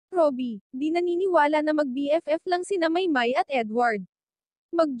Robi, di naniniwala na mag-BFF lang sina Maymay at Edward.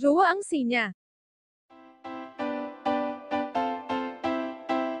 Magjowa ang sina.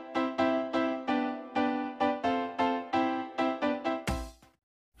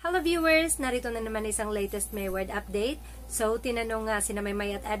 Hello viewers! Narito na naman isang latest Mayward update. So, tinanong nga sina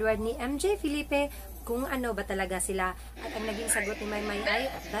Maymay at Edward ni MJ Felipe kung ano ba talaga sila. At ang naging sagot ni Maymay ay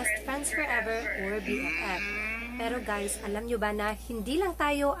best friends forever or BFF. Pero guys, alam nyo ba na hindi lang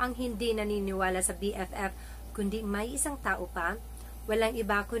tayo ang hindi naniniwala sa BFF, kundi may isang tao pa? Walang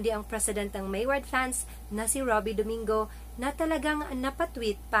iba kundi ang president ng Mayward fans na si Robi Domingo na talagang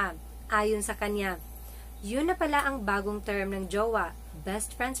napatweet pa. Ayon sa kanya, yun na pala ang bagong term ng jowa,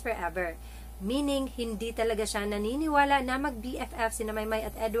 best friends forever. Meaning, hindi talaga siya naniniwala na mag-BFF sina Maymay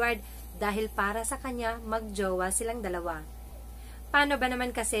at Edward dahil para sa kanya, magjowa silang dalawa. Paano ba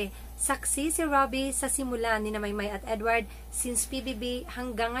naman kasi, saksi si Robi sa simula ni Maymay at Edward since PBB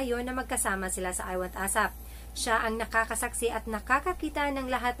hanggang ngayon na magkasama sila sa I Want ASAP. Siya ang nakakasaksi at nakakakita ng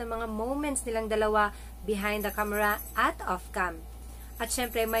lahat ng mga moments nilang dalawa behind the camera at off-cam. At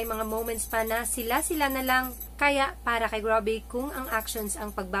syempre may mga moments pa na sila-sila na lang, kaya para kay Robi kung ang actions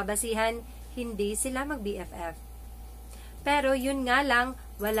ang pagbabasihan, hindi sila mag-BFF. Pero yun nga lang,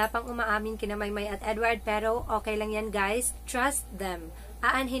 wala pang umaamin kina Maymay at Edward pero okay lang yan guys, trust them.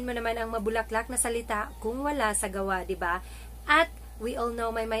 Aanhin mo naman ang mabulaklak na salita kung wala sa gawa, di ba? At we all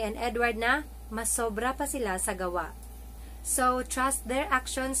know Maymay and Edward na mas sobra pa sila sa gawa. So trust their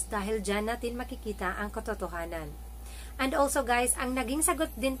actions dahil dyan natin makikita ang katotohanan. And also guys, ang naging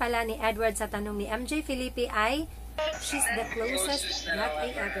sagot din pala ni Edward sa tanong ni MJ Felipe ay, she's the closest that I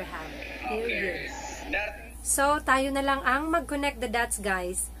ever had. Period. So, tayo na lang ang mag-connect the dots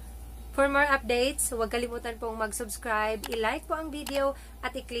guys. For more updates, huwag kalimutan pong mag-subscribe, i-like po ang video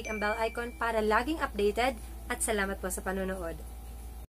at i-click ang bell icon para laging updated at salamat po sa panonood.